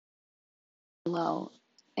Hello,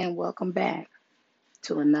 and welcome back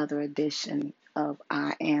to another edition of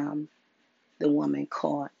I Am the Woman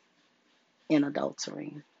Caught in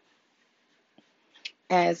Adultery.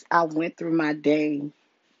 As I went through my day,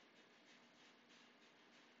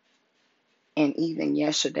 and even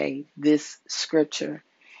yesterday, this scripture,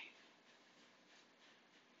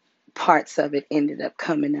 parts of it ended up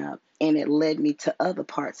coming up, and it led me to other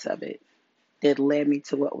parts of it that led me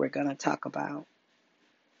to what we're going to talk about.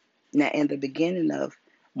 Now, in the beginning of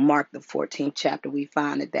Mark, the 14th chapter, we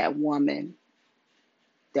find that woman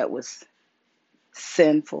that was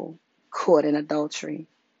sinful, caught in adultery,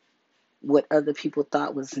 what other people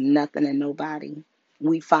thought was nothing and nobody.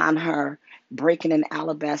 We find her breaking an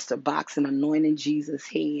alabaster box and anointing Jesus'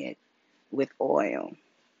 head with oil.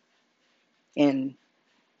 And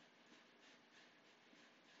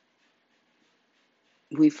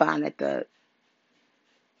we find that the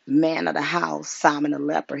man of the house, Simon the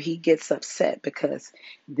leper, he gets upset because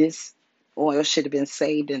this oil should have been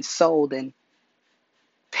saved and sold and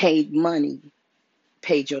paid money,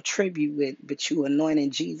 paid your tribute with, but you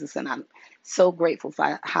anointing Jesus. And I'm so grateful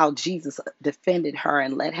for how Jesus defended her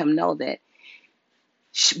and let him know that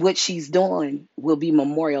what she's doing will be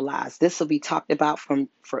memorialized. This will be talked about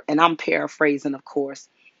and I'm paraphrasing, of course.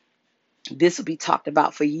 This will be talked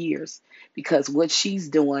about for years because what she's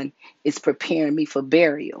doing is preparing me for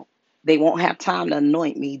burial. They won't have time to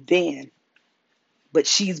anoint me then, but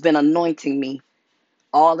she's been anointing me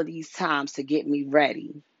all of these times to get me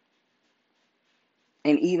ready.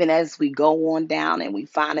 And even as we go on down and we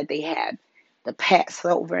find that they had the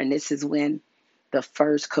Passover, and this is when the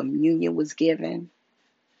first communion was given.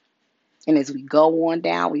 And as we go on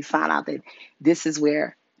down, we find out that this is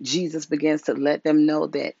where Jesus begins to let them know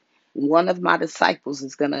that one of my disciples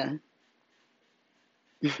is gonna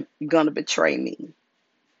betray me.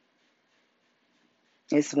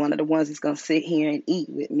 It's one of the ones that's gonna sit here and eat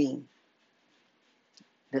with me.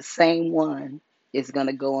 The same one is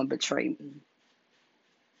gonna go and betray me.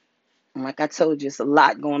 And like I told you, it's a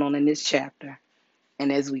lot going on in this chapter.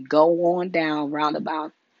 And as we go on down, round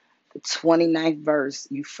about the 29th verse,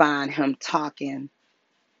 you find him talking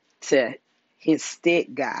to his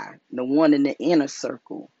stick guy, the one in the inner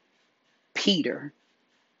circle, Peter,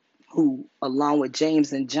 who, along with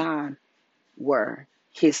James and John, were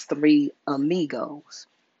his three amigos.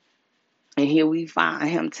 And here we find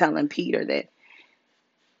him telling Peter that,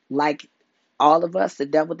 like all of us, the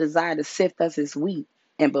devil desired to sift us as wheat.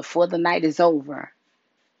 And before the night is over,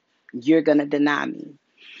 you're going to deny me.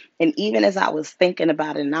 And even as I was thinking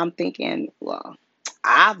about it, and I'm thinking, well,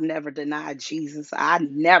 I've never denied Jesus. I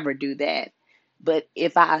never do that. But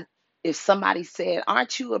if somebody said,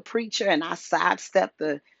 "Aren't you a preacher?" and I sidestepped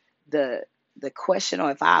the the question,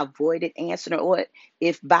 or if I avoided answering, or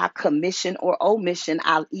if by commission or omission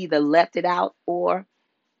I either left it out or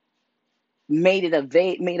made a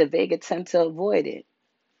vague attempt to avoid it,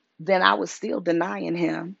 then I was still denying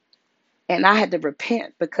him, and I had to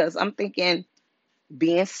repent because I'm thinking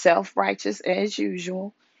being self-righteous as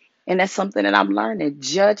usual. And that's something that I'm learning.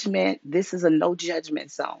 Judgment, this is a no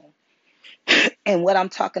judgment zone. And what I'm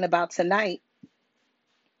talking about tonight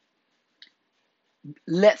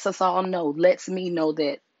lets us all know, lets me know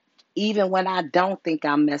that even when I don't think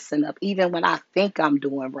I'm messing up, even when I think I'm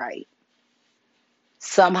doing right,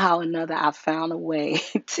 somehow or another I found a way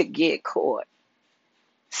to get caught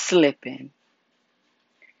slipping.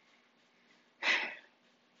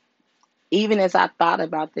 Even as I thought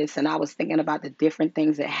about this and I was thinking about the different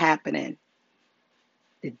things that happened,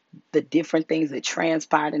 the, the different things that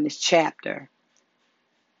transpired in this chapter,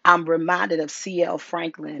 I'm reminded of C.L.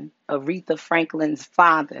 Franklin, Aretha Franklin's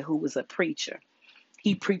father, who was a preacher.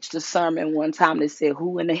 He preached a sermon one time that said,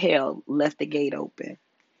 "Who in the hell left the gate open?"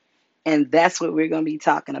 And that's what we're going to be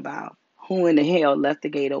talking about. Who in the hell left the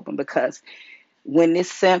gate open? Because when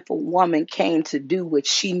this sinful woman came to do what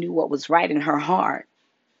she knew what was right in her heart,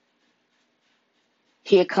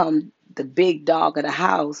 here come the big dog of the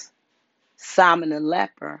house, Simon the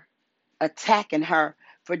leper, attacking her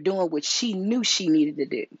for doing what she knew she needed to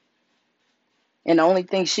do. And the only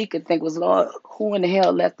thing she could think was, "Lord, who in the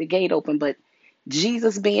hell left the gate open?" But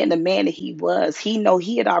Jesus, being the man that he was, he know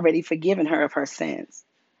he had already forgiven her of her sins.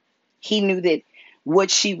 He knew that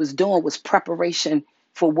what she was doing was preparation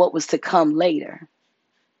for what was to come later.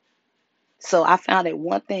 So I found that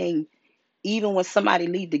one thing, even when somebody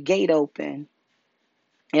leave the gate open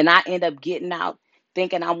and I end up getting out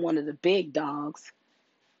thinking I'm one of the big dogs,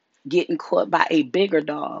 getting caught by a bigger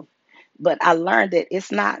dog. But I learned that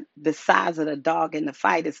it's not the size of the dog in the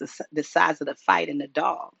fight, it's the size of the fight in the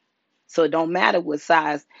dog. So it don't matter what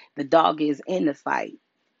size the dog is in the fight.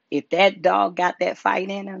 If that dog got that fight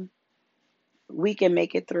in him, We can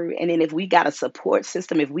make it through. And then if we got a support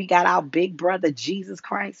system, if we got our big brother, Jesus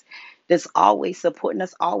Christ, that's always supporting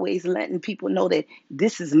us, always letting people know that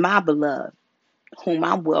this is my beloved, whom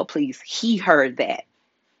I'm well pleased. He heard that.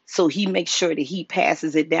 So he makes sure that he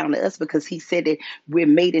passes it down to us because he said that we're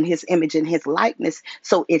made in his image and his likeness.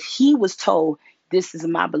 So if he was told, this is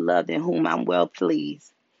my beloved in whom I'm well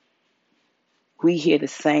pleased, we hear the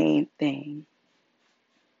same thing.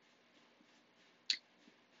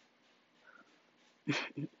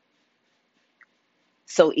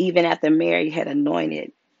 So even after Mary had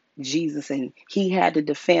anointed Jesus and he had to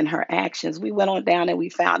defend her actions, we went on down and we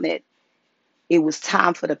found that it was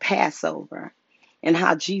time for the Passover and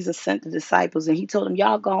how Jesus sent the disciples and he told them,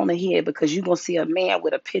 y'all go on ahead because you're going to see a man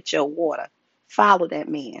with a pitcher of water. Follow that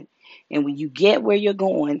man. And when you get where you're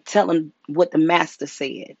going, tell him what the master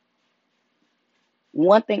said.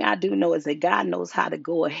 One thing I do know is that God knows how to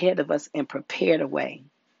go ahead of us and prepare the way.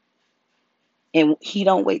 And he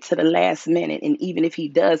don't wait to the last minute. And even if he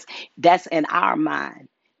does, that's in our mind.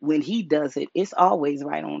 When he does it, it's always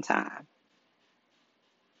right on time.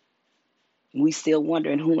 We still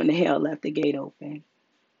wondering who in the hell left the gate open.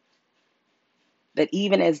 But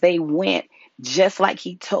even as they went, just like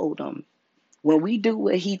he told them, when we do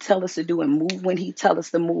what he tell us to do and move when he tell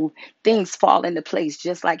us to move, things fall into place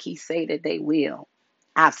just like he say that they will.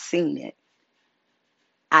 I've seen it.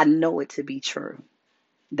 I know it to be true.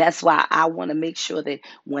 That's why I want to make sure that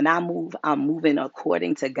when I move, I'm moving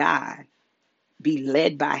according to God, be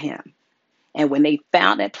led by him. And when they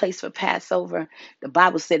found that place for Passover, the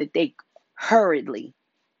Bible said that they hurriedly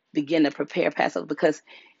began to prepare Passover because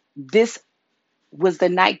this was the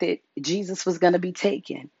night that Jesus was going to be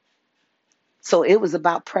taken. So it was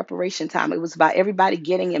about preparation time. It was about everybody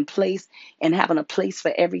getting in place and having a place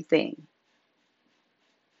for everything.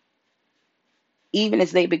 Even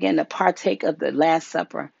as they began to partake of the Last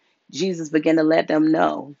Supper, Jesus began to let them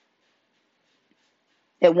know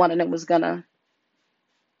that one of them was going to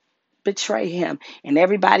betray him. And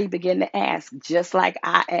everybody began to ask, just like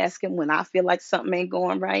I ask him when I feel like something ain't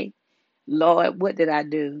going right, Lord, what did I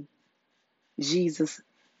do? Jesus,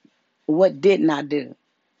 what didn't I do?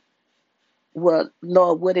 Well,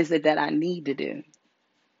 Lord, what is it that I need to do?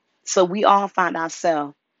 So we all find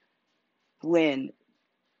ourselves when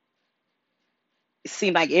it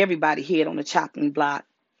seemed like everybody hid on the chopping block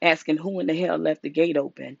asking who in the hell left the gate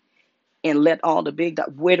open and let all the big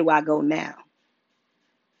dogs, where do I go now?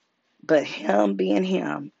 But him being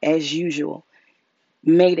him, as usual,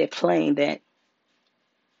 made it plain that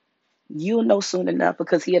you'll know soon enough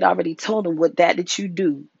because he had already told him what that you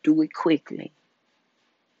do it quickly.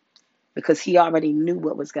 Because he already knew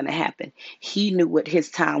what was going to happen. He knew what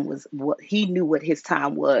his time was, what he knew what his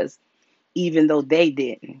time was, even though they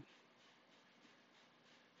didn't.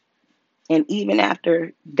 And even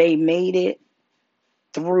after they made it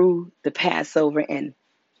through the Passover and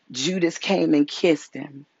Judas came and kissed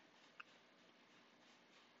him,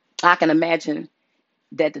 I can imagine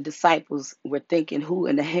that the disciples were thinking, who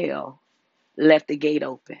in the hell left the gate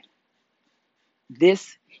open?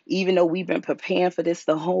 This, even though we've been preparing for this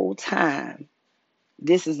the whole time,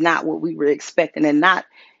 this is not what we were expecting, and not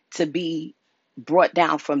to be brought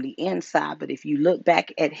down from the inside. But if you look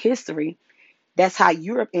back at history, that's how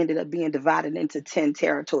Europe ended up being divided into 10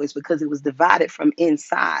 territories because it was divided from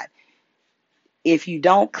inside. If you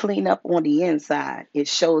don't clean up on the inside, it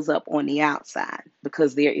shows up on the outside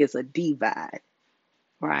because there is a divide,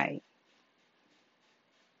 right?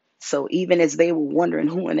 So even as they were wondering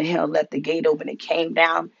who in the hell left the gate open, it came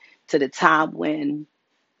down to the time when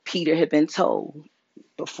Peter had been told,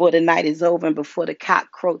 before the night is over and before the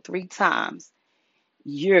cock crow 3 times,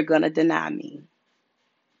 you're going to deny me.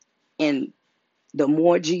 And the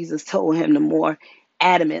more Jesus told him, the more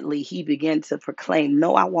adamantly he began to proclaim,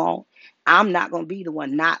 no, I won't. I'm not going to be the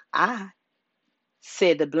one. Not I,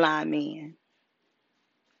 said the blind man.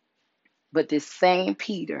 But this same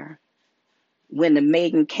Peter, when the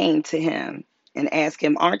maiden came to him and asked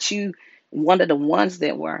him, aren't you one of the ones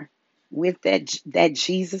that were with that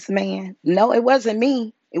Jesus man? No, it wasn't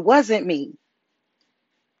me. It wasn't me.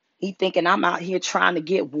 He thinking I'm out here trying to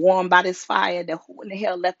get warm by this fire. Then who in the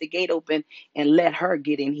hell left the gate open and let her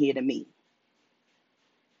get in here to me?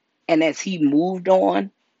 And as he moved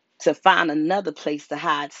on to find another place to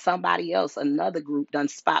hide, somebody else, another group done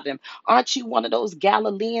spotted him. Aren't you one of those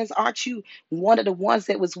Galileans? Aren't you one of the ones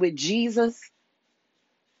that was with Jesus?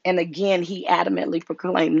 And again, he adamantly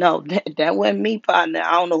proclaimed, no, that wasn't me, partner.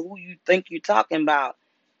 I don't know who you think you're talking about.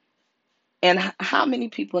 And how many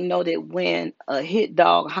people know that when a hit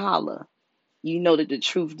dog holler, you know that the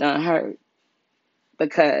truth done hurt?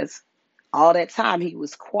 Because all that time he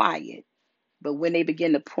was quiet. But when they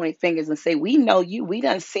begin to point fingers and say, we know you, we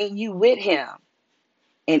done seen you with him.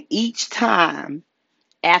 And each time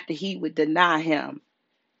after he would deny him,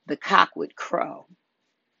 the cock would crow.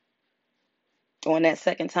 On that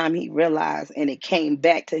second time, he realized, and it came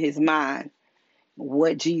back to his mind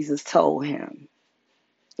what Jesus told him.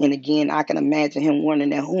 And again, I can imagine him wondering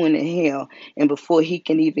that who in the hell. And before he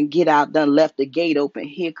can even get out, done left the gate open.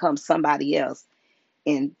 Here comes somebody else.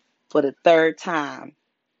 And for the third time,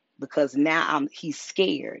 because now he's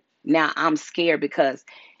scared. Now I'm scared because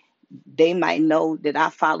they might know that I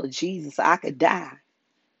follow Jesus. I could die.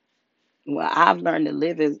 Well, I've learned to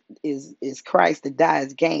live is Christ, to die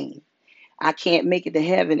is gain. I can't make it to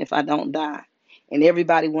heaven if I don't die. And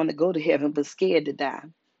everybody want to go to heaven but scared to die.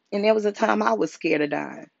 And there was a time I was scared of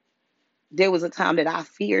dying. There was a time that I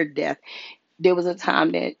feared death. There was a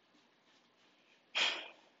time that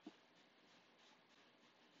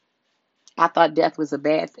I thought death was a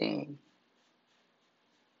bad thing.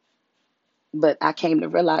 But I came to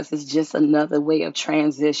realize it's just another way of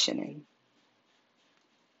transitioning.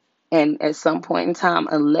 And at some point in time,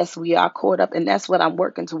 unless we are caught up, and that's what I'm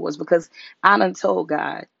working towards, because I done told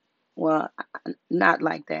God, well, not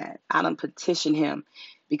like that. I done petitioned him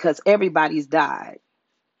because everybody's died.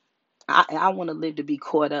 I want to live to be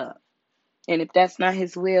caught up. And if that's not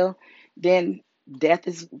his will, then death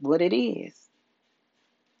is what it is.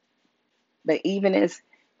 But even as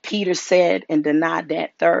Peter said and denied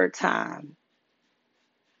that third time,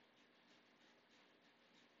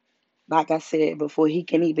 like I said, before he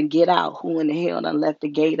can even get out, who in the hell done left the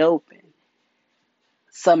gate open?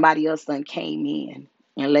 Somebody else done came in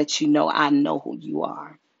and let you know, I know who you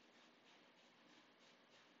are.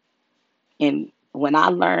 And when I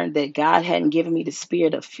learned that God hadn't given me the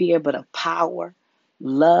spirit of fear, but of power,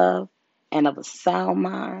 love, and of a sound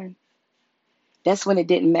mind, that's when it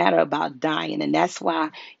didn't matter about dying. And that's why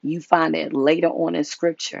you find that later on in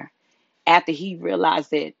scripture, after he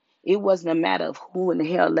realized that it wasn't a matter of who in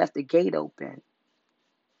the hell left the gate open.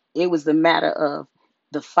 It was the matter of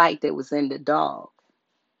the fight that was in the dog.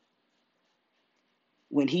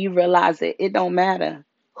 When he realized that it don't matter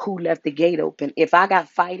who left the gate open. If I got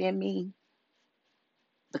fight in me,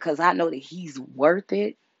 because I know that he's worth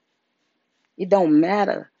it, it don't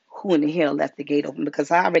matter who in the hell left the gate open,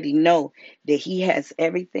 because I already know that he has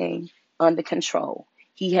everything under control.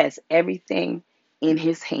 He has everything in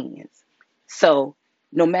his hands. So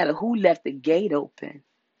no matter who left the gate open,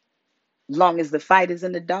 long as the fight is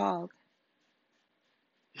in the dog,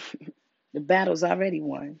 the battle's already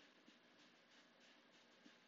won.